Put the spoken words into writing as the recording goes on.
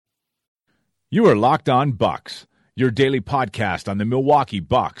You are Locked On Bucks, your daily podcast on the Milwaukee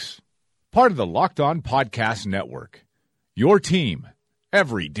Bucks. Part of the Locked On Podcast Network. Your team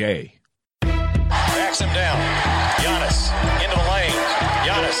every day. Backs him down. Giannis into the lane.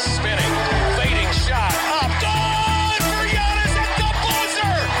 Giannis spinning. Fading shot. Up. Good for Giannis at the buzzer.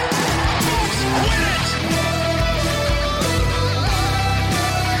 Bucks win it.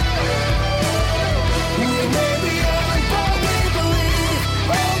 We may be young, but we believe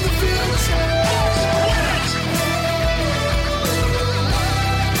on the future. Bucks win it.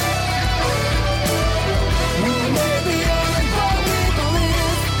 We may be young, but we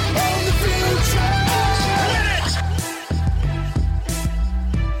believe on the future. Bucks win it.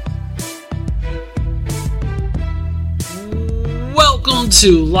 Welcome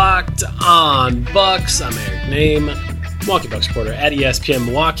to Locked On Bucks. I'm Eric Name, Milwaukee Bucks reporter at ESPN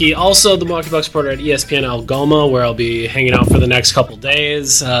Milwaukee. Also, the Milwaukee Bucks reporter at ESPN Algoma, where I'll be hanging out for the next couple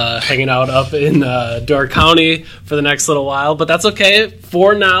days, hanging out up in Door County for the next little while. But that's okay.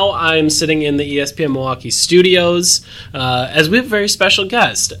 For now, I'm sitting in the ESPN Milwaukee studios as we have a very special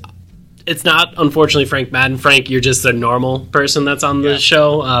guest. It's not, unfortunately, Frank Madden. Frank, you're just a normal person that's on the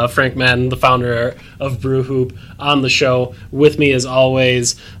show. Frank Madden, the founder of Brew Hoop, on the show with me as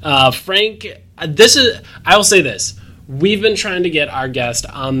always. Frank, I will say this. We've been trying to get our guest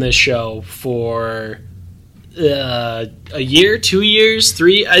on this show for a year, 2 years,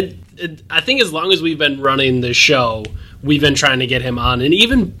 3. I think as long as we've been running the show, we've been trying to get him on. And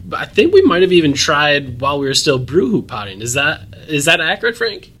even, I think we might have even tried while we were still Brew Hoop potting. Is that accurate,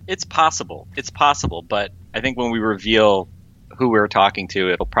 Frank? It's possible, but I think when we reveal who we're talking to,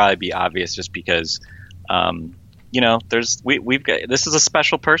 it'll probably be obvious just because, we've got, this is a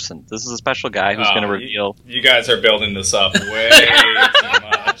special person. This is a special guy who's going to reveal. You guys are building this up way too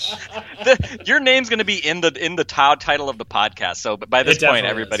much. Your name's going to be in the title of the podcast. So by this point,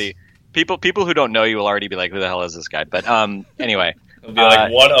 everybody, people who don't know you will already be like, who the hell is this guy? But anyway. It'll be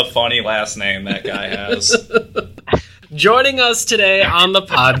like, what a funny last name that guy has. Joining us today on the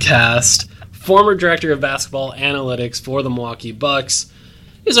podcast, former director of basketball analytics for the Milwaukee Bucks,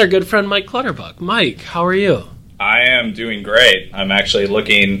 is our good friend Mike Clutterbuck. Mike, how are you? I am doing great. I'm actually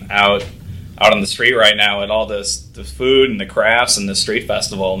looking out on the street right now at all the food and the crafts and the street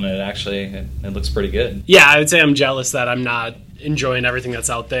festival, and it looks pretty good. Yeah, I would say I'm jealous that I'm not enjoying everything that's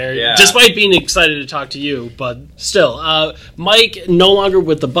out there, despite being excited to talk to you. But still, Mike no longer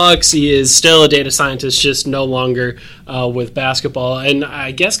with the Bucks. He is still a data scientist, just no longer with basketball. And I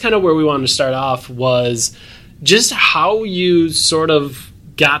guess kind of where we wanted to start off was just how you sort of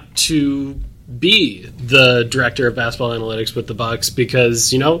got to be the director of basketball analytics with the Bucks,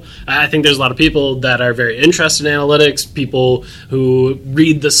 because I think there's a lot of people that are very interested in analytics, people who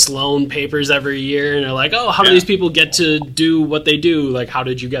read the Sloan papers every year and are like, oh, how do these people get to do what they do? Like, how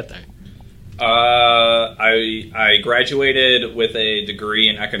did you get there? I graduated with a degree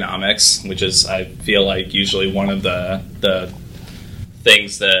in economics, which is, I feel like, usually one of the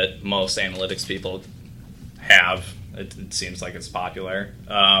things that most analytics people have. It seems like it's popular.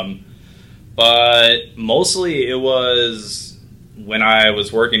 But mostly it was when I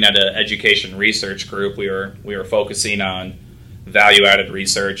was working at an education research group. We were focusing on value-added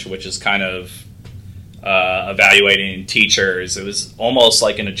research, which is kind of evaluating teachers. It was almost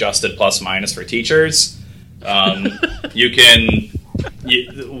like an adjusted plus-minus for teachers. However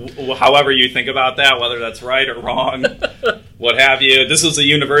you think about that, whether that's right or wrong, what have you. This was a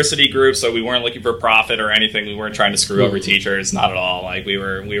university group, so we weren't looking for profit or anything. We weren't trying to screw over teachers, not at all. Like we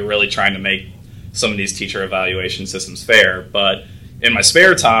were really trying to make some of these teacher evaluation systems fair. But in my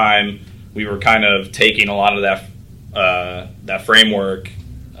spare time, we were kind of taking a lot of that framework.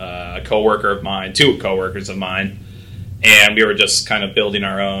 Two coworkers of mine, and we were just kind of building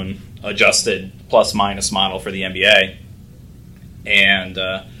our own adjusted plus-minus model for the NBA. And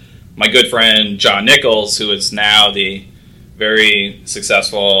my good friend John Nichols, who is now the very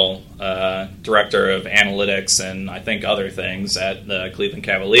successful director of analytics and I think other things at the Cleveland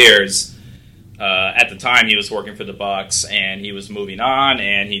Cavaliers, at the time he was working for the Bucks and he was moving on,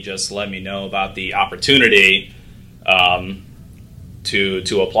 and he just let me know about the opportunity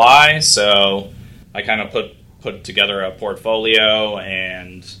to apply. So I kind of put together a portfolio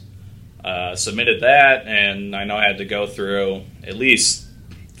and submitted that, and I know I had to go through at least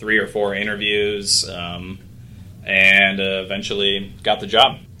 3 or 4 interviews, and eventually got the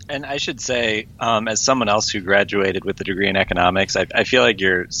job. And I should say, as someone else who graduated with a degree in economics, I feel like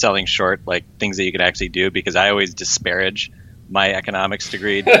you're selling short like things that you could actually do, because I always disparage my economics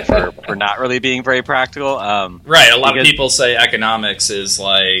degree for not really being very practical. Right. A lot of people say economics is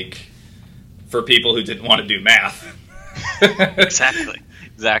like for people who didn't want to do math. Exactly.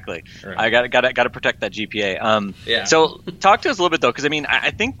 Exactly. Right. I got to protect that GPA. Yeah. So talk to us a little bit though, because I mean, I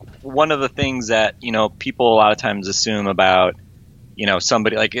think one of the things that people a lot of times assume about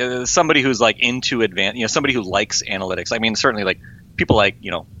somebody like somebody who's like into advanced, somebody who likes analytics. I mean, certainly like people like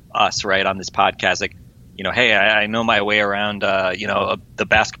us, right, on this podcast, like hey, I know my way around the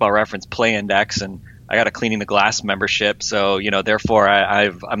Basketball Reference Play Index, and I got a Cleaning the Glass membership, so therefore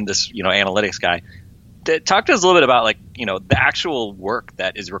I'm this analytics guy. Talk to us a little bit about like the actual work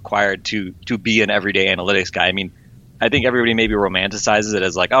that is required to be an everyday analytics guy. I mean, I think everybody maybe romanticizes it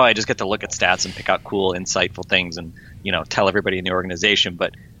as like, oh, I just get to look at stats and pick out cool, insightful things and tell everybody in the organization.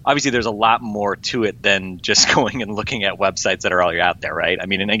 But obviously, there's a lot more to it than just going and looking at websites that are already out there, right? I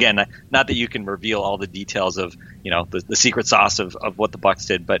mean, and again, not that you can reveal all the details of the secret sauce of what the Bucks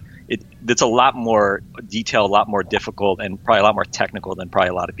did, but it's a lot more detailed, a lot more difficult, and probably a lot more technical than probably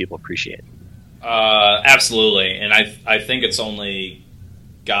a lot of people appreciate. Absolutely, and I think it's only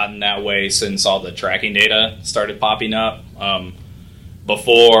gotten that way since all the tracking data started popping up.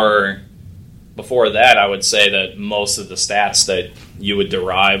 Before that, I would say that most of the stats that you would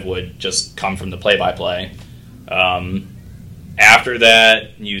derive would just come from the play-by-play. After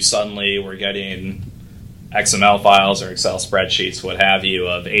that, you suddenly were getting XML files or Excel spreadsheets, what have you,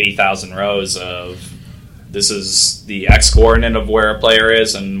 of 80,000 rows of this is the X coordinate of where a player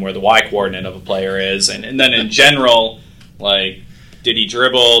is and where the Y coordinate of a player is. And then in general, like, did he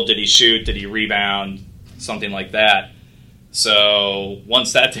dribble, did he shoot, did he rebound, something like that. So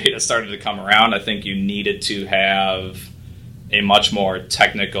once that data started to come around, I think you needed to have a much more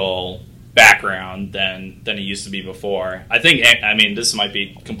technical background than it used to be before. I mean, this might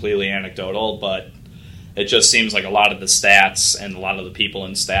be completely anecdotal, but it just seems like a lot of the stats and a lot of the people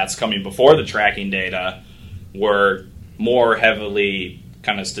in stats coming before the tracking data were more heavily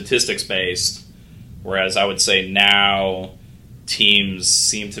kind of statistics-based, whereas I would say now teams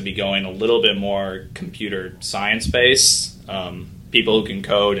seem to be going a little bit more computer science-based. People who can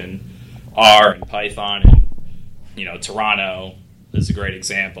code in R and Python, and Toronto is a great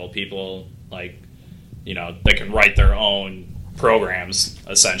example. People like that can write their own programs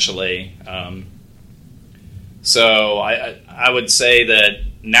essentially. So I would say that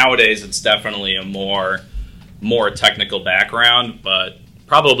nowadays it's definitely a more technical background, but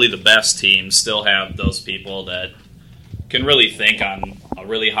probably the best teams still have those people that can really think on a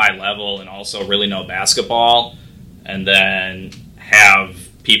really high level and also really know basketball, and then have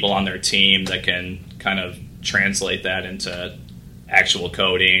people on their team that can kind of translate that into actual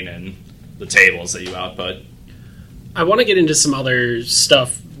coding and the tables that you output. I want to get into some other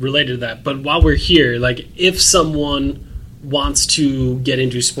stuff related to that, but while we're here, like if someone wants to get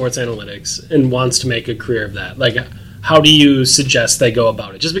into sports analytics and wants to make a career of that, like how do you suggest they go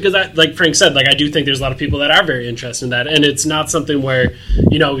about it? Just because, like Frank said, like I do think there's a lot of people that are very interested in that, and it's not something where, I'm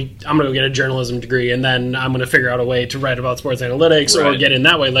going to go get a journalism degree and then I'm going to figure out a way to write about sports analytics or get in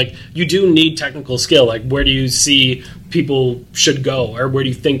that way. Like you do need technical skill. Like where do you see people should go, or where do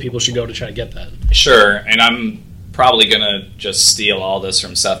you think people should go to try to get that? Sure, and I'm probably going to just steal all this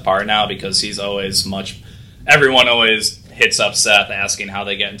from Seth Partnow because he's always everyone always hits up Seth asking how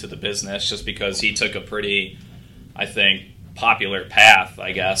they get into the business, just because he took a pretty, I think, popular path,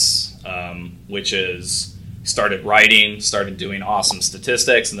 I guess, which is started writing, started doing awesome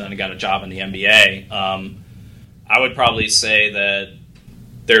statistics, and then got a job in the NBA. I would probably say that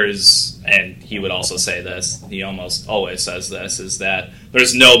and he would also say this, he almost always says this, is that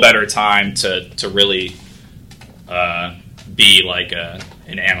there's no better time to really be like an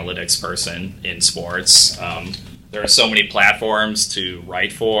analytics person in sports. There are so many platforms to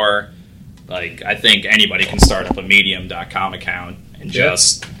write for. Like, I think anybody can start up a Medium.com account and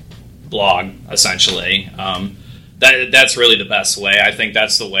just blog, essentially. That's really the best way. I think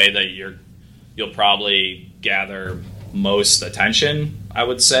that's the way that you'll probably gather most attention, I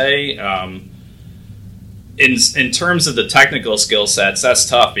would say. In terms of the technical skill sets, that's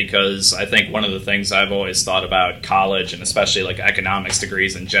tough because I think one of the things I've always thought about college, and especially like economics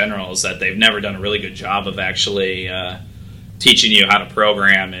degrees in general, is that they've never done a really good job of actually teaching you how to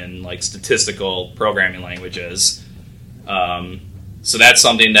program in like statistical programming languages. So that's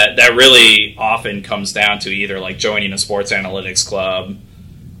something that really often comes down to either like joining a sports analytics club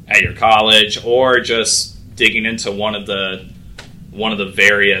at your college or just digging into one of the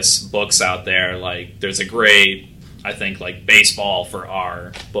various books out there. Like there's a great, I think, like Baseball for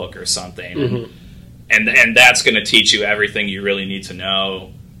R book or something. Mm-hmm. And that's going to teach you everything you really need to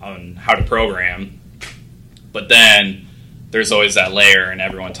know on how to program. But then there's always that layer, and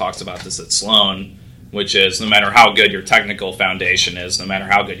everyone talks about this at Sloan, which is no matter how good your technical foundation is, no matter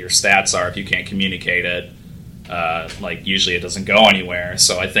how good your stats are, if you can't communicate it, Like usually it doesn't go anywhere.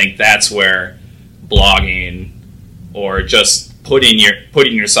 So I think that's where blogging or just putting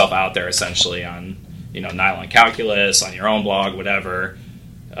yourself out there essentially on, Nylon Calculus, on your own blog, whatever,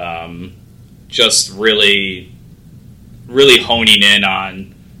 just really honing in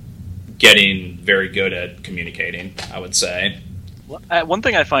on getting very good at communicating, I would say. One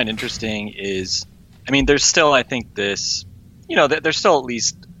thing I find interesting is, there's still, I think there's still at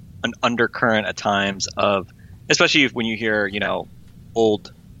least an undercurrent at times of, especially when you hear,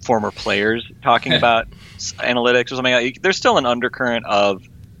 old former players talking about analytics or something like, there's still an undercurrent of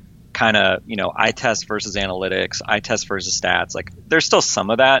kind of, eye test versus analytics, eye test versus stats. Like there's still some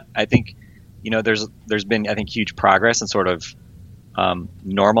of that. I think, there's been, I think, huge progress in sort of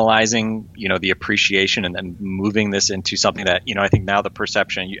normalizing, the appreciation and moving this into something that, I think now the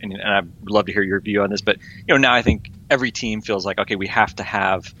perception, and I'd love to hear your view on this, but, now I think every team feels like, okay, we have to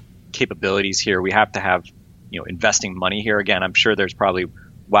have capabilities here. We have to have, investing money here. Again, I'm sure there's probably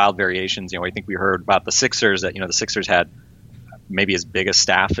wild variations. I think we heard about the Sixers that, the Sixers had maybe as big a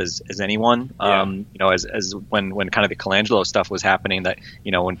staff as anyone, as when kind of the Colangelo stuff was happening, that,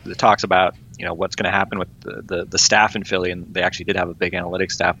 when the talks about, what's going to happen with the staff in Philly, and they actually did have a big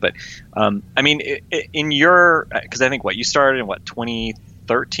analytics staff. But, in your, because I think you started in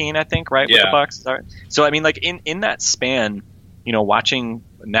 2013, I think, right? With the Bucks. So, like in that span, watching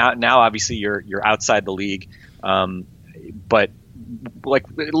now obviously you're outside the league. But like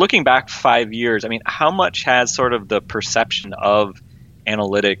looking back 5 years, how much has sort of the perception of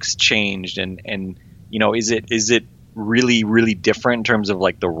analytics changed, and is it really, really different in terms of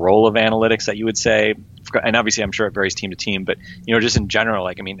like the role of analytics that you would say? And obviously I'm sure it varies team to team, but just in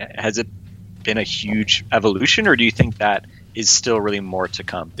general, has it been a huge evolution, or do you think that is still really more to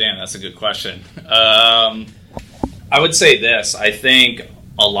come? Damn, that's a good question. I would say this. I think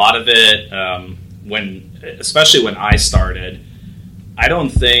a lot of it, especially when I started, I don't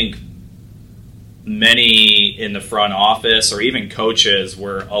think many in the front office or even coaches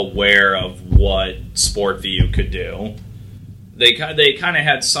were aware of what SportView could do. They kind of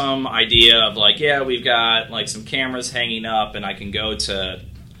had some idea of like, yeah, we've got like some cameras hanging up, and I can go to the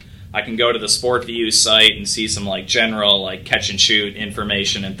SportView site and see some like general like catch and shoot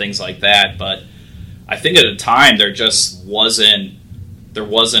information and things like that. But I think at the time there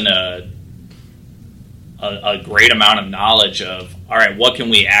wasn't a great amount of knowledge of, all right, what can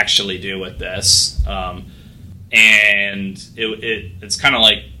we actually do with this? And it's kind of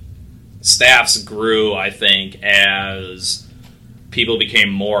like staffs grew, I think, as people became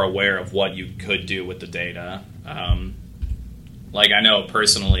more aware of what you could do with the data. Like I know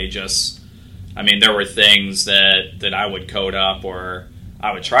personally, there were things that I would code up, or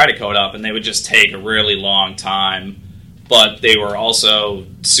I would try to code up, and they would just take a really long time. But they were also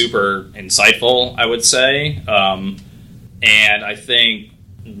super insightful, I would say. And I think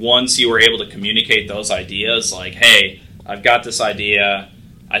once you were able to communicate those ideas, like, hey, I've got this idea,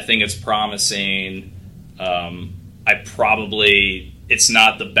 I think it's promising, it's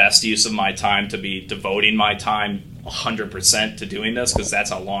not the best use of my time to be devoting my time 100% to doing this, because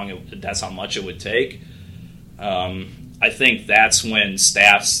that's how much it would take. I think that's when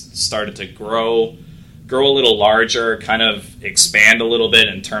staffs started to grow a little larger, kind of expand a little bit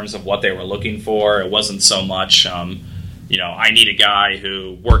in terms of what they were looking for. It wasn't so much, I need a guy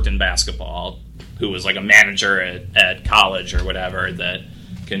who worked in basketball, who was like a manager at college or whatever, that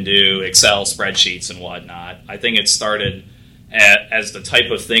can do Excel spreadsheets and whatnot. I think it started as the type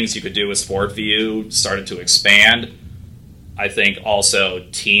of things you could do with SportView started to expand. I think also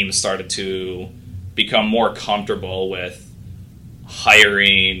teams started to become more comfortable with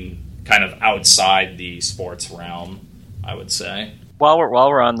hiring kind of outside the sports realm, I would say. While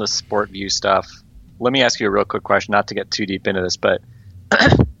we're on the SportView stuff, let me ask you a real quick question, not to get too deep into this, but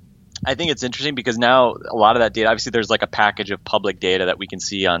I think it's interesting because now a lot of that data, obviously there's like a package of public data that we can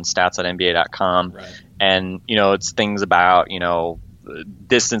see on stats.nba.com. Right. And, it's things about,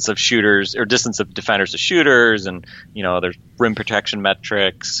 distance of shooters or distance of defenders to shooters, and, there's rim protection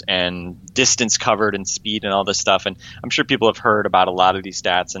metrics and distance covered and speed and all this stuff. And I'm sure people have heard about a lot of these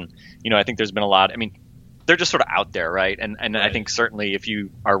stats, and, I think there's been a lot, they're just sort of out there, right? And right. I think certainly if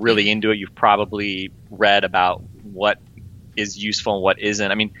you are really into it, you've probably read about what is useful and what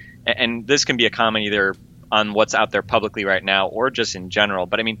isn't. And this can be a comment either on what's out there publicly right now or just in general.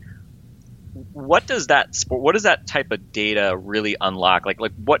 But what does that type of data really unlock? Like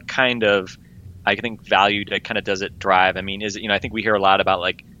what kind of, I think, value does it drive? Is it, I think we hear a lot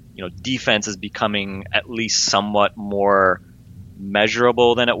about defense is becoming at least somewhat more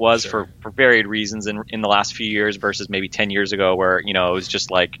measurable than it was for varied reasons in the last few years versus maybe 10 years ago, where, it was just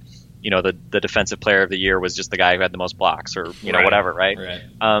like, the defensive player of the year was just the guy who had the most blocks, or Right. whatever, right? Right.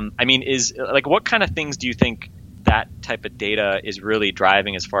 I mean, is like, what kind of things do you think that type of data is really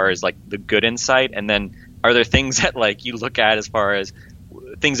driving as far as like the good insight? And then are there things that like you look at as far as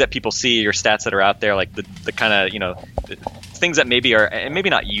things that people see or stats that are out there, like the kind of things that maybe are, and maybe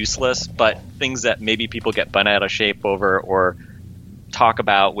not useless, but things that maybe people get bent out of shape over or talk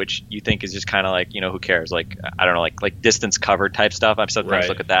about, which you think is just kind of like, who cares? Like, I don't know, like distance covered type stuff. I sometimes Right,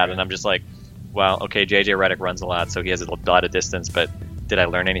 look at that right. and I'm just like, well, okay, JJ Redick runs a lot, so he has a lot of distance, but did I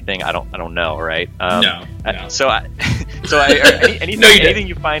learn anything? I don't know, right? No. Anything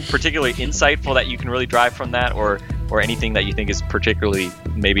you find particularly insightful that you can really drive from that, or anything that you think is particularly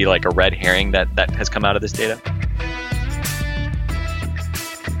maybe like a red herring that has come out of this data?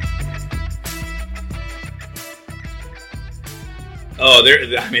 Oh,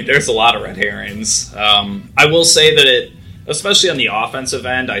 there's a lot of red herrings. I will say that especially on the offensive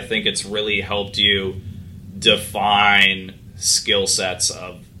end, I think it's really helped you define skill sets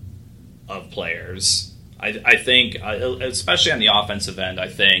of players. I think, especially on the offensive end, I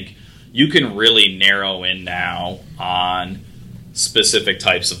think you can really narrow in now on specific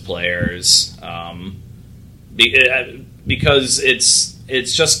types of players, because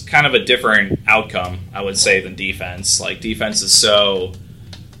it's just kind of a different outcome, I would say, than defense. Like, defense is so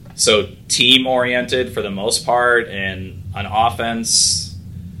team oriented for the most part, and on offense,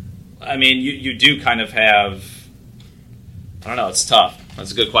 I mean, you do kind of have, I don't know, it's tough.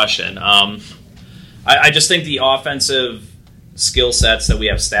 That's a good question. I just think the offensive skill sets that we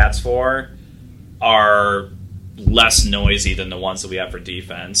have stats for are less noisy than the ones that we have for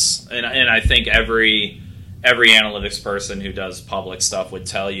defense, and I think every analytics person who does public stuff would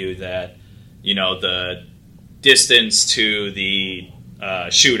tell you that, the distance to the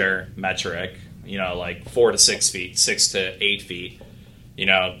shooter metric, like 4 to 6 feet, 6 to 8 feet,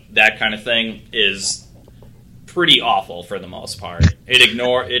 that kind of thing is pretty awful for the most part.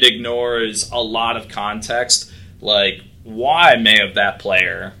 It ignores a lot of context, like why may have that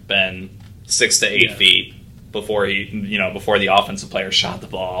player been 6 to 8 feet before before the offensive player shot the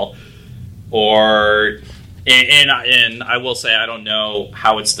ball, or. And I will say I don't know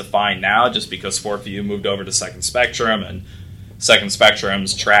how it's defined now, just because SportView moved over to Second Spectrum, and Second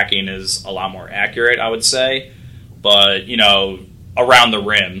Spectrum's tracking is a lot more accurate, I would say. But around the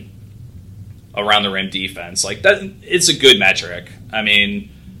rim defense, like that, it's a good metric. I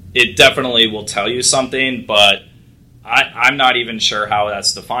mean, it definitely will tell you something, but I'm not even sure how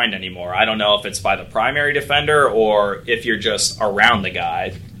that's defined anymore. I don't know if it's by the primary defender or if you're just around the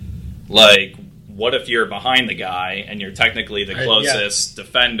guy, like. What if you're behind the guy and you're technically the closest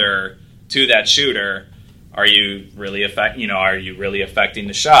defender to that shooter? Are you really affecting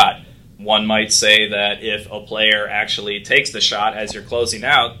the shot? One might say that if a player actually takes the shot as you're closing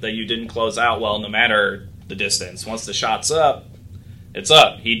out, that you didn't close out well, no matter the distance. Once the shot's up, it's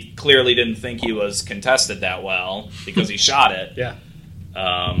up. He clearly didn't think he was contested that well because he shot it. Yeah.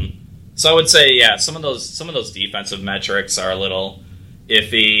 So I would say, some of those defensive metrics are a little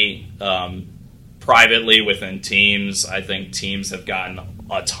iffy. Privately within teams, I think teams have gotten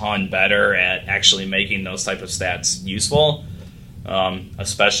a ton better at actually making those type of stats useful,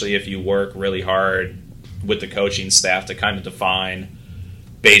 especially if you work really hard with the coaching staff to kind of define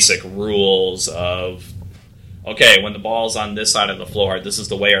basic rules of, okay, when the ball's on this side of the floor, this is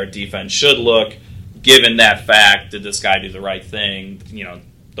the way our defense should look. Given that fact, did this guy do the right thing?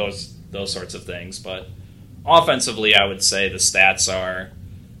 Those sorts of things. But offensively, I would say the stats are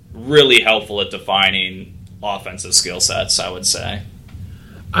really helpful at defining offensive skill sets, I would say.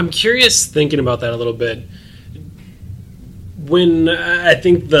 I'm curious, thinking about that a little bit. When I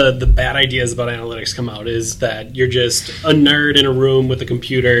think the bad ideas about analytics come out is that you're just a nerd in a room with a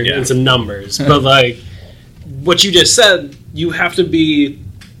computer and some numbers. But like what you just said, you have to be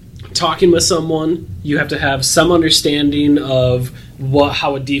talking with someone. You have to have some understanding of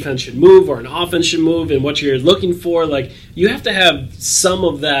how a defense should move or an offense should move and what you're looking for. Like, you have to have some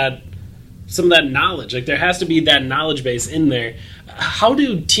of that knowledge. Like, there has to be that knowledge base in there. How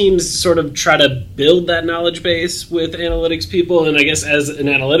do teams sort of try to build that knowledge base with analytics people? And I guess as an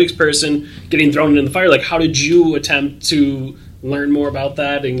analytics person getting thrown in the fire, like, how did you attempt to learn more about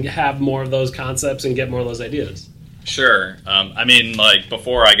that and have more of those concepts and get more of those ideas? Sure. I mean, like,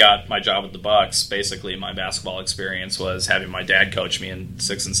 before I got my job with the Bucks, basically my basketball experience was having my dad coach me in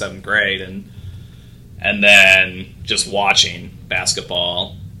 6th and 7th grade, and then just watching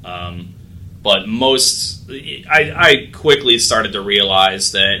basketball. But I quickly started to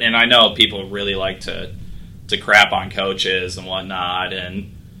realize that, and I know people really like to crap on coaches and whatnot,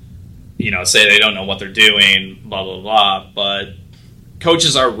 and say they don't know what they're doing, blah blah blah. But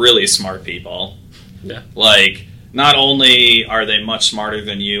coaches are really smart people. Yeah. Like, not only are they much smarter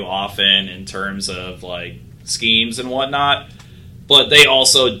than you often in terms of, like, schemes and whatnot, but they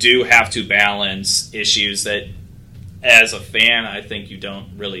also do have to balance issues that, as a fan, I think you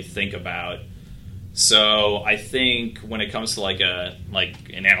don't really think about. So I think when it comes to like an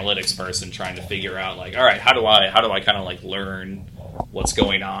analytics person trying to figure out, like, all right, how do I kind of like learn what's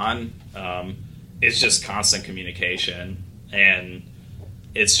going on? It's just constant communication, and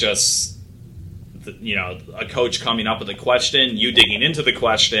it's just a coach coming up with a question, you digging into the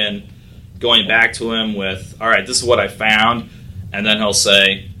question, going back to him with, all right, this is what I found, and then he'll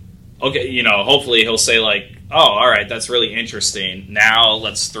say, okay, hopefully he'll say like, oh, all right, that's really interesting. Now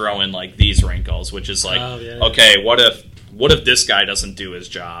let's throw in like these wrinkles, which is like, okay, what if this guy doesn't do his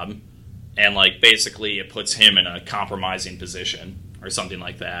job, and like basically it puts him in a compromising position or something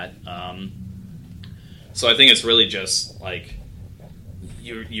like that. So I think it's really just like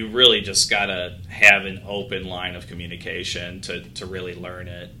you really just gotta have an open line of communication to really learn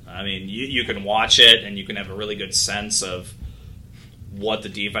it. I mean, you can watch it and you can have a really good sense of what the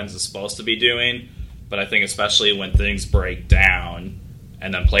defense is supposed to be doing. But I think especially when things break down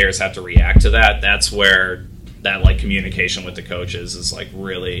and then players have to react to that, that's where that like communication with the coaches is like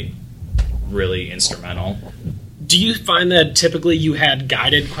really, really instrumental. Do you find that typically you had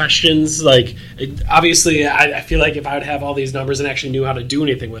guided questions? Like, obviously, I feel like if I would have all these numbers and actually knew how to do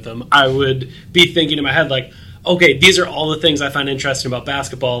anything with them, I would be thinking in my head like, okay, these are all the things I find interesting about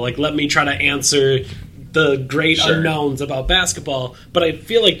basketball. Like, let me try to answer the great unknowns about basketball, but I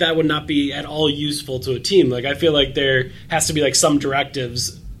feel like that would not be at all useful to a team. Like, I feel like there has to be like some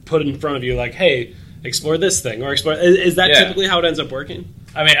directives put in front of you, like, hey, explore this thing, or explore. Is that typically how it ends up working?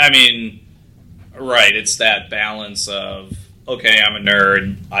 I mean, right. It's that balance of, okay, I'm a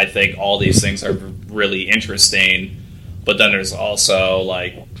nerd. I think all these things are really interesting, but then there's also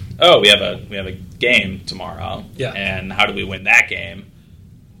like, oh, we have a game tomorrow, and how do we win that game?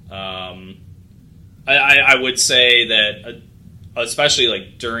 I would say that, especially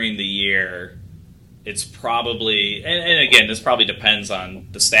like during the year, it's probably, and again, this probably depends on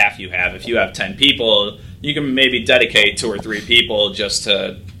the staff you have. If you have 10 people, you can maybe dedicate 2 or 3 people just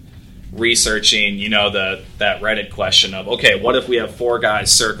to researching, that Reddit question of, okay, what if we have 4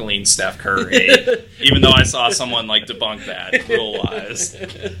 guys circling Steph Curry? Even though I saw someone like debunk that rule-wise.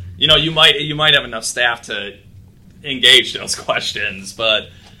 You might have enough staff to engage those questions, but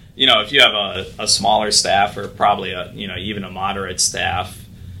if you have a smaller staff or probably even a moderate staff,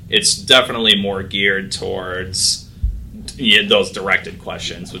 it's definitely more geared towards those directed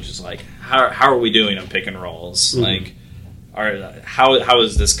questions, which is like, how are we doing on pick and rolls? Mm-hmm. Like, how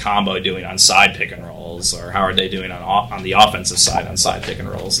is this combo doing on side pick and rolls, or how are they doing on the offensive side on side pick and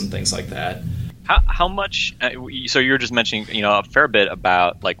rolls and things like that? How much? So you're just mentioning a fair bit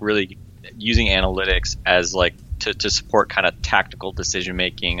about like really using analytics as like to support kind of tactical decision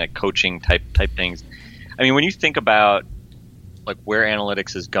making, like coaching type things. I mean, when you think about like where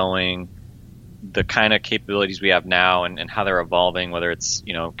analytics is going, the kind of capabilities we have now and how they're evolving, whether it's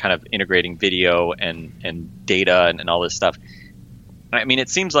kind of integrating video and data and all this stuff. I mean, it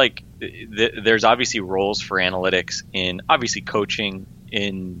seems like there's obviously roles for analytics in obviously coaching,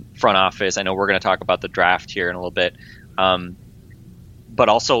 in front office. I know we're going to talk about the draft here in a little bit, but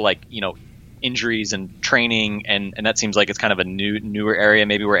also like injuries and training, and that seems like it's kind of a newer area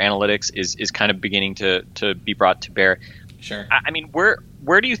maybe where analytics is kind of beginning to be brought to bear. Sure. I mean, where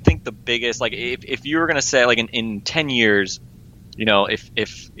do you think the biggest, like if you were going to say like in 10 years,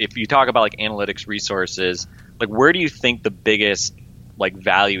 if you talk about like analytics resources, like where do you think the biggest like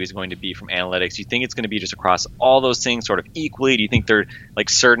value is going to be from analytics? Do you think it's going to be just across all those things sort of equally? Do you think there are like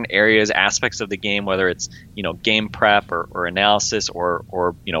certain areas, aspects of the game, whether it's game prep or analysis or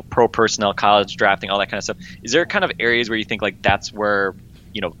pro personnel, college drafting, all that kind of stuff? Is there kind of areas where you think like that's where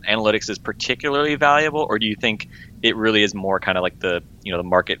analytics is particularly valuable, or do you think it really is more kind of like the the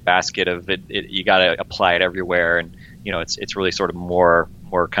market basket of it you got to apply it everywhere, and it's really sort of more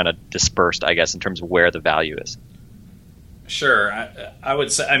kind of dispersed, I guess, in terms of where the value is? Sure. I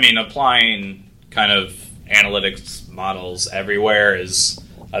would say, applying kind of analytics models everywhere is,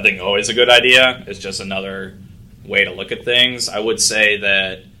 I think, always a good idea. It's just another way to look at things. I would say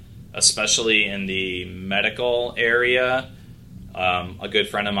that, especially in the medical area, a good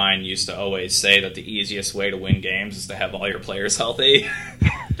friend of mine used to always say that the easiest way to win games is to have all your players healthy.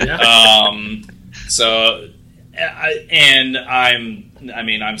 Yeah.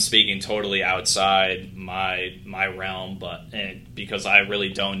 I'm speaking totally outside my realm, but because I really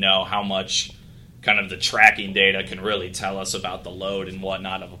don't know how much kind of the tracking data can really tell us about the load and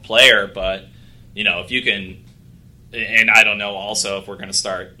whatnot of a player. But if you can and I don't know also if we're going to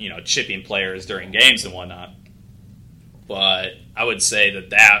start, chipping players during games and whatnot. But I would say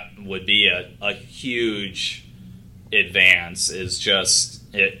that would be a huge advance, is just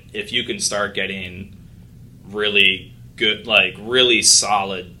if you can start getting really good, like really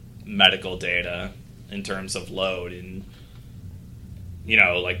solid medical data in terms of load, and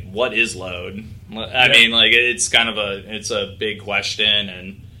like what is load? I mean, like it's a big question,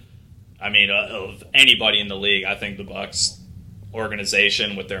 and I mean of anybody in the league, I think the Bucks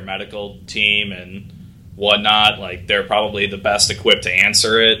organization with their medical team and whatnot, like they're probably the best equipped to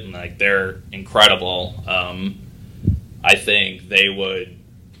answer it, and like they're incredible. I think they would.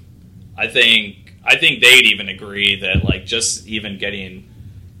 I think they'd even agree that like just even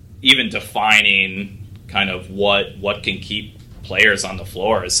defining kind of what can keep players on the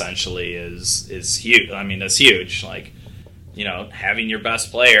floor essentially is huge. I mean, that's huge. Like, having your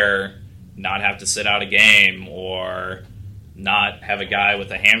best player not have to sit out a game, or not have a guy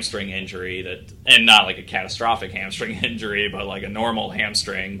with a hamstring injury and not like a catastrophic hamstring injury, but like a normal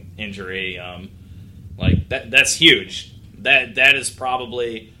hamstring injury. Like that's huge. That is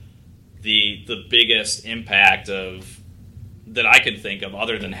probably the biggest impact that I can think of,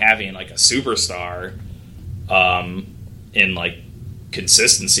 other than having like a superstar in like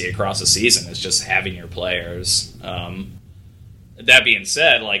consistency across a season, is just having your players. That being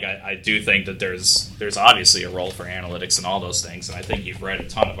said, like I do think that there's obviously a role for analytics and all those things, and I think you've read a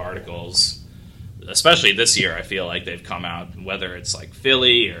ton of articles, especially this year. I feel like they've come out, whether it's like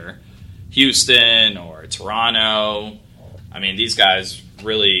Philly or Houston or Toronto. I mean, these guys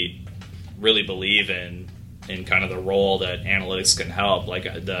really, really believe in kind of the role that analytics can help. Like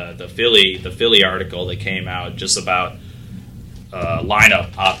the Philly article that came out just about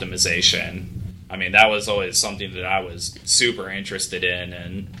lineup optimization. I mean, that was always something that I was super interested in,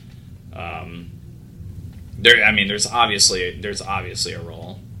 and there's obviously a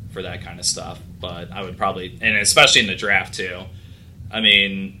role for that kind of stuff. But I would probably, and especially in the draft too. I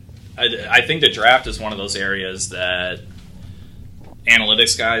mean, I think the draft is one of those areas that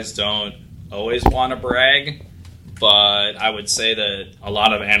analytics guys don't always want to brag, but I would say that a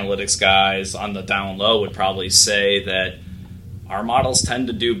lot of analytics guys on the down low would probably say that our models tend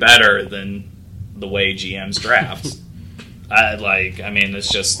to do better than the way GMs draft. It's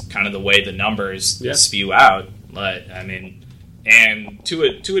just kind of the way the numbers spew out. But I mean, and to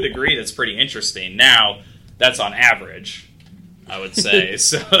a degree, that's pretty interesting. Now, that's on average, I would say.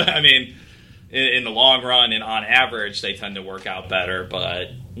 So I mean, in the long run and on average, they tend to work out better.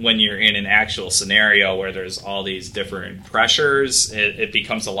 But when you're in an actual scenario where there's all these different pressures, it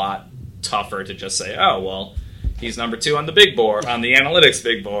becomes a lot tougher to just say, oh, well, he's number 2 on the big board, on the analytics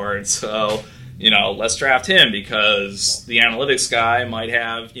big board. So, let's draft him because the analytics guy might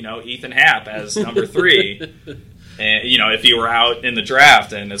have, Ethan Happ as number 3. And, if he were out in the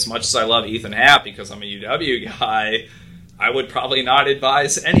draft, and as much as I love Ethan Happ because I'm a UW guy, I would probably not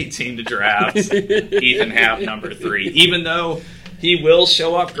advise any team to draft Ethan Happ number 3, even though he will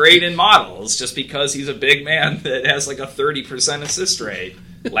show up great in models just because he's a big man that has like a 30% assist rate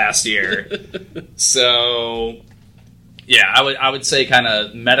last year. So, yeah, I would say kind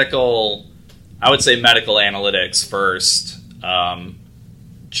of medical analytics first,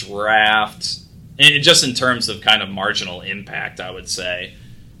 draft, and just in terms of kind of marginal impact, I would say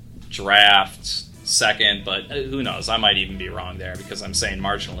draft second, but who knows? I might even be wrong there because I'm saying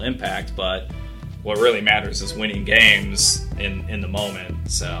marginal impact, but what really matters is winning games in the moment.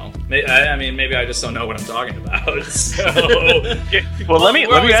 So, I mean, maybe I just don't know what I'm talking about. So, well, let me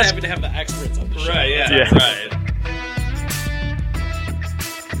ask. Happy to have the experts on the show. Right? Yeah. Right.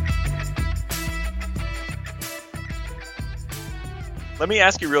 Let me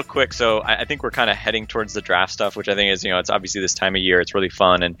ask you real quick. So I think we're kind of heading towards the draft stuff, which I think is, it's obviously this time of year. It's really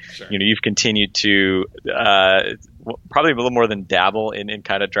fun. And, sure. You've continued to probably a little more than dabble in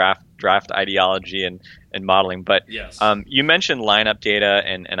kind of draft ideology and modeling. But yes. You mentioned lineup data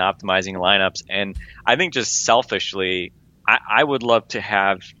and optimizing lineups. And I think just selfishly, I would love to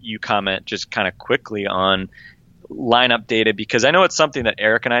have you comment just kind of quickly on lineup data, because I know it's something that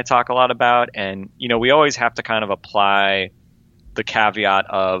Eric and I talk a lot about. And, we always have to kind of apply the caveat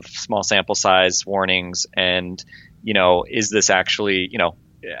of small sample size warnings and, is this actually,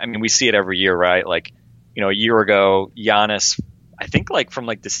 I mean, we see it every year, right? Like, a year ago, Giannis, I think like from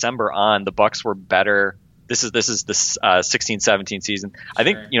like December on, the Bucks were better this is the 16-17 season. I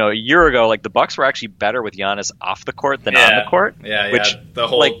think a year ago, like the Bucks were actually better with Giannis off the court than on the court. Yeah, which, the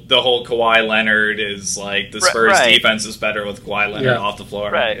whole Kawhi Leonard is like the Spurs defense is better with Kawhi Leonard off the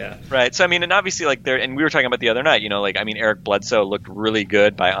floor. Right. So I mean, and obviously like and we were talking about the other night. Eric Bledsoe looked really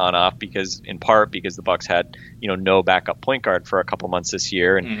good by on-off in part because the Bucks had no backup point guard for a couple months this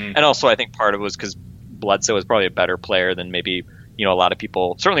year, and also I think part of it was because Bledsoe is probably a better player than maybe a lot of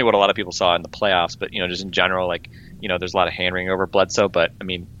people, certainly what a lot of people saw in the playoffs, but just in general, like there's a lot of hand wringing over Bledsoe, but I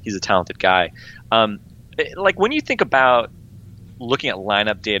mean he's a talented guy. Like when you think about looking at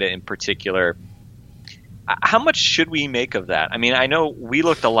lineup data in particular, how much should we make of that? I mean, I know we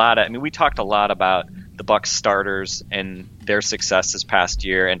talked a lot about the Bucks starters and their success this past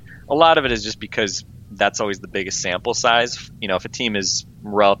year, and a lot of it is just because that's always the biggest sample size. If a team is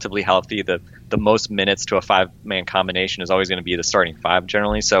relatively healthy, the most minutes to a 5-man combination is always going to be the starting 5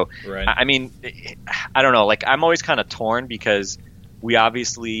 generally. So, I mean, I don't know. Like, I'm always kind of torn because we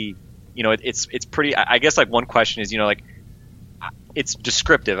obviously, it's pretty. I guess like one question is, like, it's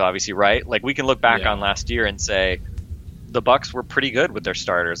descriptive, obviously, right? Like we can look back on last year and say the Bucks were pretty good with their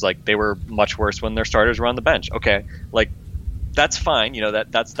starters. Like they were much worse when their starters were on the bench. Okay, like that's fine.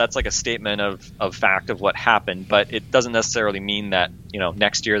 That's like a statement of fact of what happened, but it doesn't necessarily mean that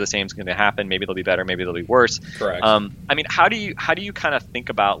next year the same is going to happen. Maybe they'll be better, maybe they'll be worse. Correct. I mean, how do you kind of think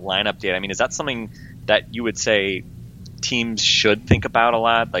about lineup data? I mean, is that something that you would say teams should think about a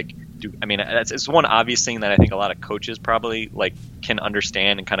lot? Like, it's one obvious thing that I think a lot of coaches probably like can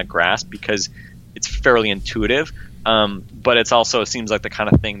understand and kind of grasp because it's fairly intuitive. But it's also, it seems like the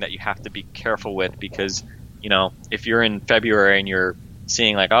kind of thing that you have to be careful with because, if you're in February and you're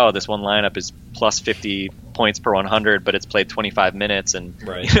seeing like, oh, this one lineup is plus 50 points per 100, but it's played 25 minutes and,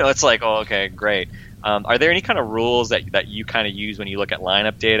 it's like, oh, okay, great. Are there any kind of rules that you kind of use when you look at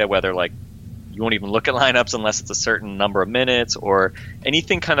lineup data, whether like you won't even look at lineups unless it's a certain number of minutes or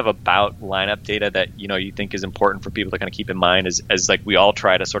anything kind of about lineup data that, you think is important for people to kind of keep in mind as like we all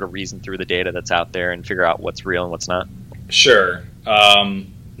try to sort of reason through the data that's out there and figure out what's real and what's not? Sure.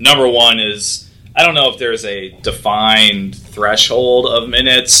 Number one is, I don't know if there's a defined threshold of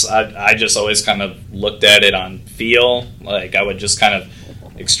minutes. I just always kind of looked at it on feel. Like I would just kind of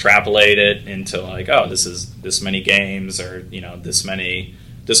extrapolate it into like, oh, this is this many games or, this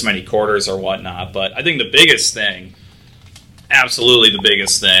many quarters or whatnot. But I think the biggest thing, absolutely the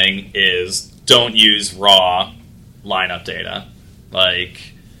biggest thing, is don't use raw lineup data.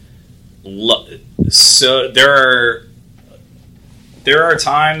 Like, so there are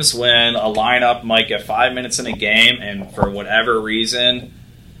times when a lineup might get 5 minutes in a game, and for whatever reason,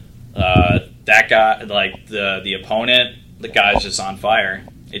 that guy, like the opponent, the guy's just on fire.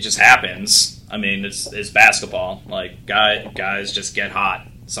 It just happens. I mean, it's basketball. Like guys just get hot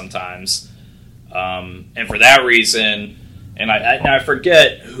sometimes, and for that reason, and I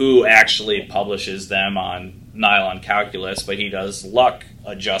forget who actually publishes them on Nylon Calculus, but he does luck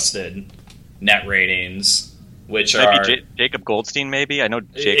adjusted net ratings, which are Jacob Goldstein. Maybe I know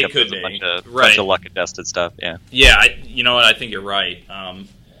Jacob does a bunch of luck adjusted stuff. Yeah. You know what? I think you're right.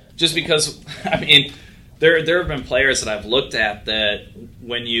 Just because I mean, there have been players that I've looked at that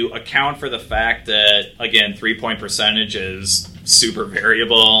when you account for the fact that again 3-point percentage is super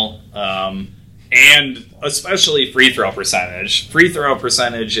variable, and especially free throw percentage. Free throw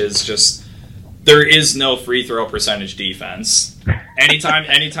percentage is just, there is no free throw percentage defense.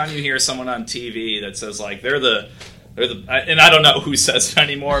 Anytime you hear someone on TV that says like they're the and I don't know who says it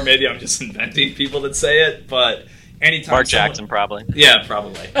anymore. Maybe I'm just inventing people that say it, but anytime Mark Jackson probably. Yeah,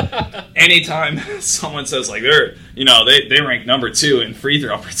 probably. Anytime someone says like they rank number 2 in free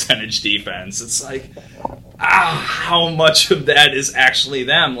throw percentage defense, it's like, how much of that is actually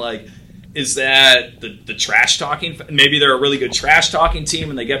them? Like, is that the trash talking? Maybe they're a really good trash talking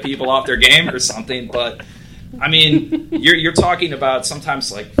team and they get people off their game or something. But I mean, you're talking about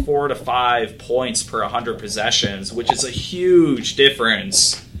sometimes like 4 to 5 points per 100 possessions, which is a huge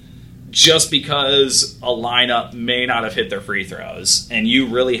difference. Just because a lineup may not have hit their free throws, and you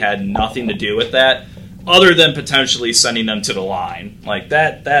really had nothing to do with that, other than potentially sending them to the line. Like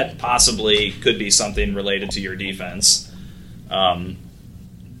that possibly could be something related to your defense.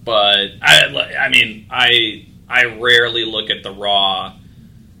 But I mean, I rarely look at the raw,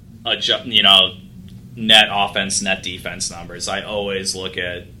 net offense, net defense numbers. I always look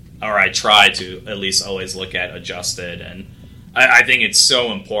at, or I try to at least always look at adjusted, and I think it's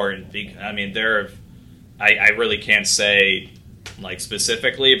so important. I mean, I really can't say like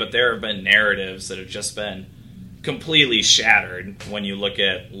specifically, but there have been narratives that have just been completely shattered when you look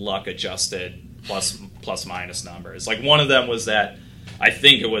at luck adjusted plus minus numbers. Like one of them was that, I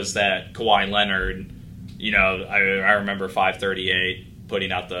think it was that Kawhi Leonard, I remember 538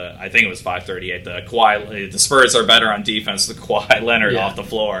 putting out I think it was 538, the Spurs are better on defense, the Kawhi Leonard off the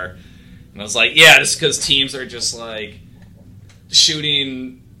floor. And I was like, yeah, just because teams are just like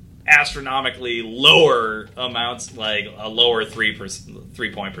shooting astronomically lower amounts, like a lower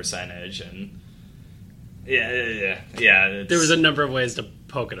 3-point percentage. And yeah. There was a number of ways to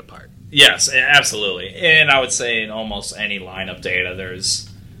poke it apart. Yes, absolutely. And I would say in almost any lineup data, there's,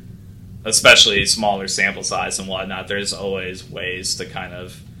 especially smaller sample size and whatnot, there's always ways to kind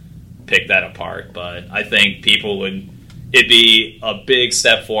of pick that apart. But I think it'd be a big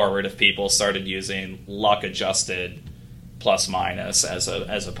step forward if people started using luck-adjusted plus-minus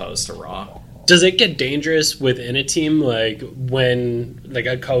as opposed to raw. Does it get dangerous within a team, like when like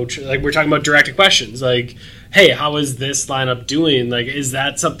a coach, like we're talking about directed questions, like, hey, how is this lineup doing? Like, is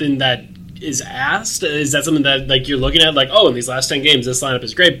that something that is asked? Is that something that like you're looking at, like, oh, in these last 10 games, this lineup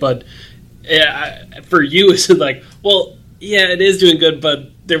is great, but for you, is it like, well, yeah, it is doing good, but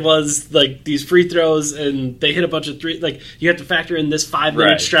there was like these free throws and they hit a bunch of threes. Like, you have to factor in this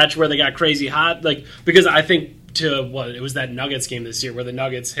 5-minute stretch where they got crazy hot. Like, because I think it was that Nuggets game this year where the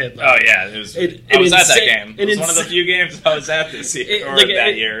Nuggets hit. Like, oh yeah, I was at that game. It was one of the few games I was at this year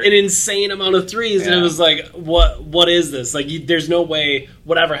that year. An insane amount of threes, and it was like, what is this? Like, there's no way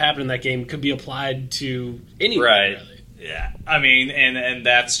whatever happened in that game could be applied to anyone. Right. Really. Yeah. I mean, and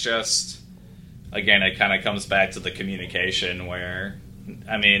that's just, again, it kind of comes back to the communication where,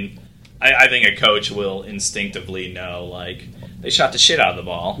 I mean, I think a coach will instinctively know, like, they shot the shit out of the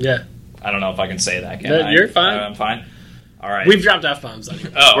ball. Yeah. I don't know if I can say that. You're fine. I'm fine. All right. We've dropped F-bombs on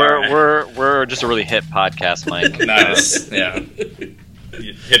you. Oh, we're just a really hip podcast, Mike. Nice. Yeah.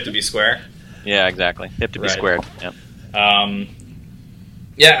 Hip to be square. Yeah, exactly. Hip to be squared. Yeah.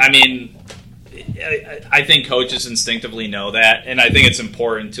 Yeah. I mean, I think coaches instinctively know that, and I think it's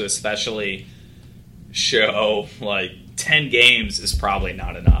important to especially show, like, 10 games is probably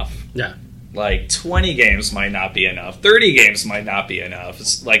not enough. Yeah. Like, 20 games might not be enough. 30 games might not be enough.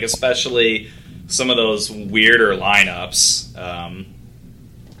 It's like, especially some of those weirder lineups.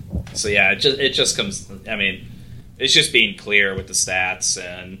 So, yeah, it just comes... I mean, it's just being clear with the stats.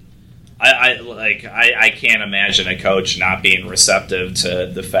 And I can't imagine a coach not being receptive to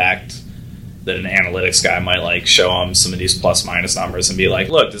the fact that an analytics guy might, like, show him some of these plus-minus numbers and be like,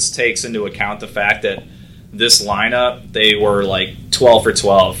 look, this takes into account the fact that this lineup, they were like 12 for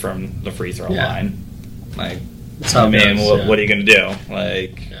 12 from the free throw line. Like, I mean, what are you going to do?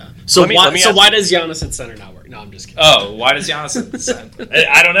 Like, so why does Giannis at center not work? No, I'm just kidding. Oh, why does Giannis at center?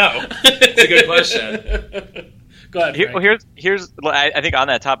 I don't know. It's a good question. Go ahead. Here's I think on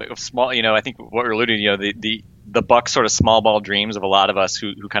that topic of small, I think what we're alluding to, the Bucks sort of small ball dreams of a lot of us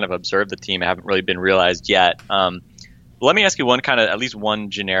who kind of observe the team haven't really been realized yet. Let me ask you at least one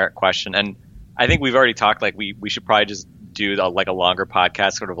generic question, and I think we've already talked, like, we should probably just do a longer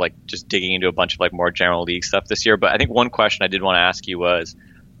podcast, sort of like just digging into a bunch of like more general league stuff this year. But I think one question I did want to ask you was,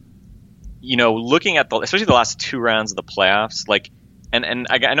 looking at especially the last 2 rounds of the playoffs, like, and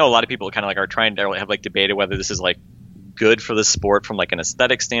I know a lot of people kind of like are trying to have like debated whether this is like good for the sport from like an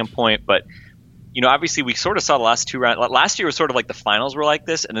aesthetic standpoint. But, obviously we sort of saw the last 2 rounds. Last year was sort of like the finals were like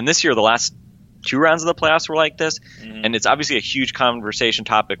this. And then this year, the last 2 rounds of the playoffs were like this, and it's obviously a huge conversation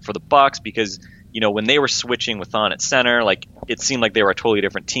topic for the Bucks because when they were switching with Thon at center, like, it seemed like they were a totally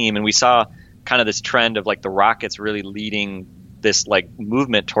different team, and we saw kind of this trend of like the Rockets really leading this like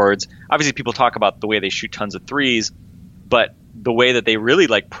movement towards, obviously people talk about the way they shoot tons of threes, but the way that they really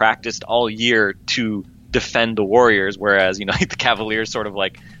like practiced all year to defend the Warriors, whereas like the Cavaliers sort of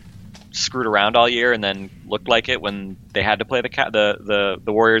like screwed around all year and then looked like it when they had to play the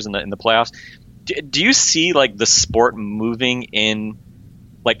Warriors in the playoffs. Do you see like the sport moving in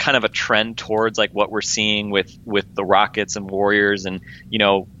like kind of a trend towards like what we're seeing with the Rockets and Warriors and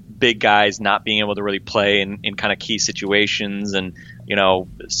big guys not being able to really play in kind of key situations and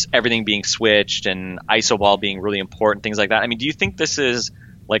everything being switched and iso ball being really important, things like that? I mean, do you think this is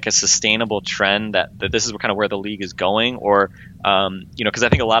like a sustainable trend that this is kind of where the league is going, or because I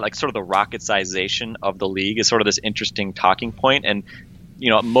think a lot like sort of the Rocketsization of the league is sort of this interesting talking point, and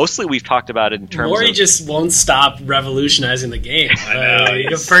mostly we've talked about it in terms Morey of... just won't stop revolutionizing the game. I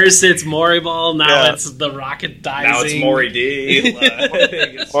know. First it's Morey ball, now it's the Rocketizing. Now it's Morey D.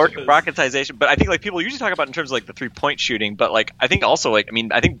 Rocketization. But I think like people usually talk about it in terms of like the 3-point shooting, but like I think also like, I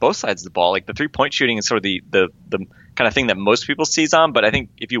mean, I think both sides of the ball, like the 3-point shooting is sort of the kind of thing that most people seize on, but I think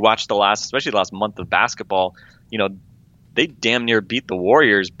if you watch especially the last month of basketball, they damn near beat the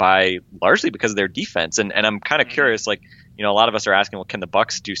Warriors by largely because of their defense. And I'm kind of curious, like, a lot of us are asking, well, can the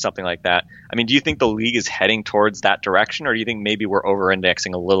Bucks do something like that? I mean, do you think the league is heading towards that direction, or do you think maybe we're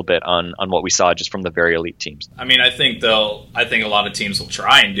over-indexing a little bit on what we saw just from the very elite teams? I mean, I think a lot of teams will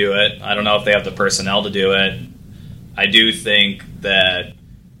try and do it. I don't know if they have the personnel to do it. I do think that,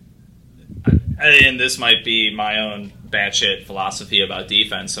 and this might be my own batshit philosophy about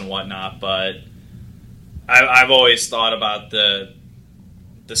defense and whatnot, but I've always thought about the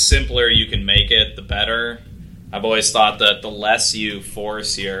simpler you can make it, the better. I've always thought that the less you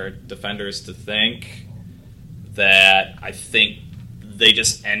force your defenders to think, that I think they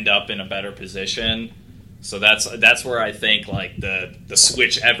just end up in a better position. So that's where I think like the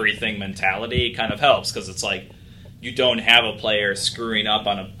switch everything mentality kind of helps, because it's like you don't have a player screwing up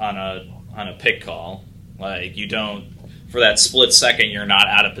on a pick call. Like you don't, for that split second, you're not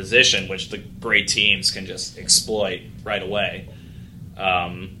out of position, which the great teams can just exploit right away.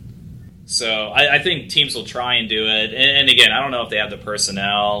 So I think teams will try and do it, and again, I don't know if they have the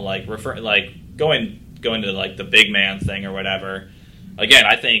personnel. Going to like the big man thing or whatever. Again,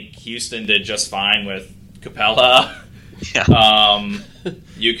 I think Houston did just fine with Capella. Yeah.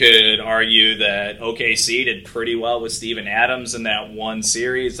 You could argue that OKC did pretty well with Steven Adams in that one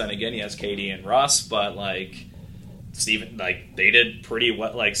series, and again, he has KD and Russ, but like they did pretty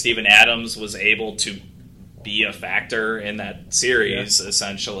well. Like Steven Adams was able to be a factor in that series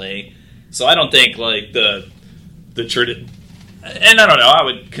essentially. So I don't think like and I don't know, I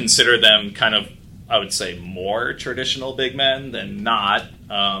would consider them kind of, I would say, more traditional big men than not.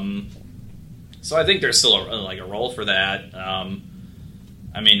 So I think there's still a role for that.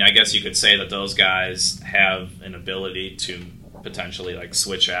 I mean, I guess you could say that those guys have an ability to potentially like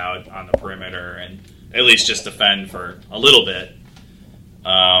switch out on the perimeter and at least just defend for a little bit.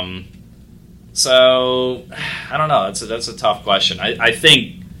 So I don't know. That's a tough question. I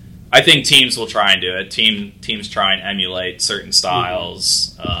think teams will try and do it. Teams try and emulate certain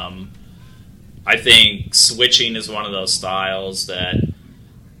styles. I think switching is one of those styles that,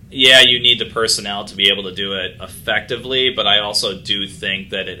 yeah, you need the personnel to be able to do it effectively, but I also do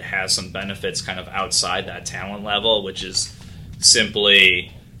think that it has some benefits kind of outside that talent level, which is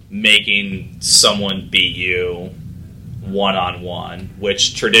simply making someone beat you one-on-one,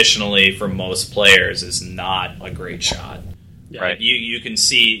 which traditionally for most players is not a great shot. Yeah. Right? You can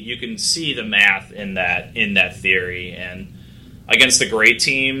see the math in that theory, and against the great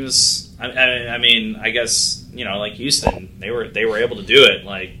teams, I mean, I guess, like Houston, they were able to do it.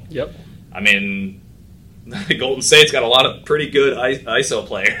 Like, yep. I mean, Golden State's got a lot of pretty good ISO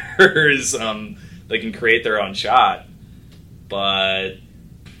players. They can create their own shot, but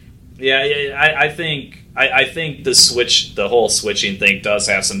yeah, I think the whole switching thing does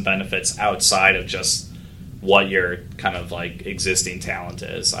have some benefits outside of just what your kind of like existing talent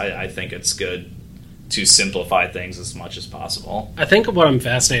is. I think it's good to simplify things as much as possible. I think what I'm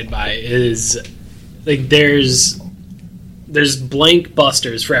fascinated by is like there's blank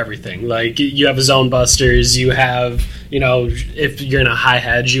busters for everything. Like you have zone busters, you have, if you're in a high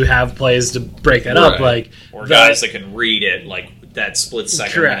hedge, you have plays to break that up, like or guys that can read it like that split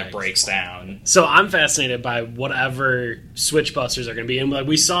second when it breaks down. So I'm fascinated by whatever switch busters are going to be. And like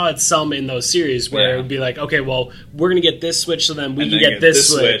we saw it some in those series where it would be like, okay, well, we're going to get this switch, so then we can get this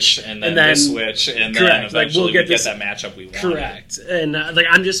switch. And then this switch. And then eventually we'll get that matchup we want. Correct. And like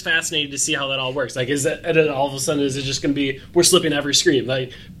I'm just fascinated to see how that all works. Like is that all of a sudden is it just going to be we're slipping every screen?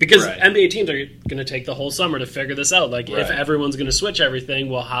 Like because NBA teams are going to take the whole summer to figure this out. Like if everyone's going to switch everything,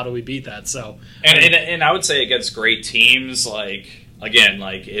 well, how do we beat that? So and I would say against great teams, like again,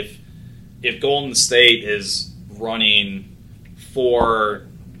 like if Golden State is running four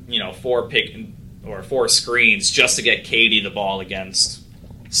screens just to get KD the ball against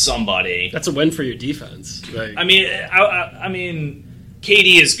somebody, that's a win for your defense. Like, I mean,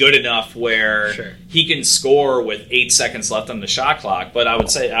 KD is good enough where he can score with 8 seconds left on the shot clock. But I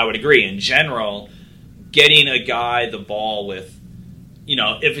would agree in general, getting a guy the ball with,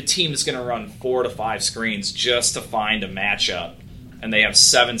 if a team is going to run 4 to 5 screens just to find a matchup, and they have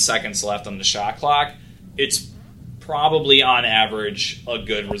 7 seconds left on the shot clock, it's probably on average a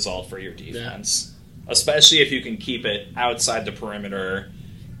good result for your defense. Yeah. Especially if you can keep it outside the perimeter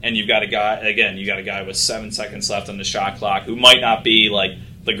and you've got a guy with 7 seconds left on the shot clock who might not be like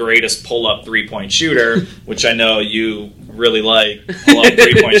the greatest pull-up three-point shooter, which I know you really like pull-up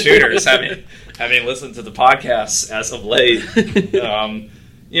three-point shooters, having listened to the podcasts as of late.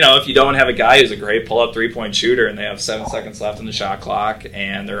 If you don't have a guy who's a great pull-up three-point shooter and they have 7 seconds left on the shot clock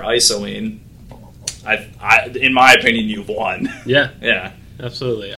and they're ISOing, in my opinion, you've won. Yeah. Yeah. Absolutely.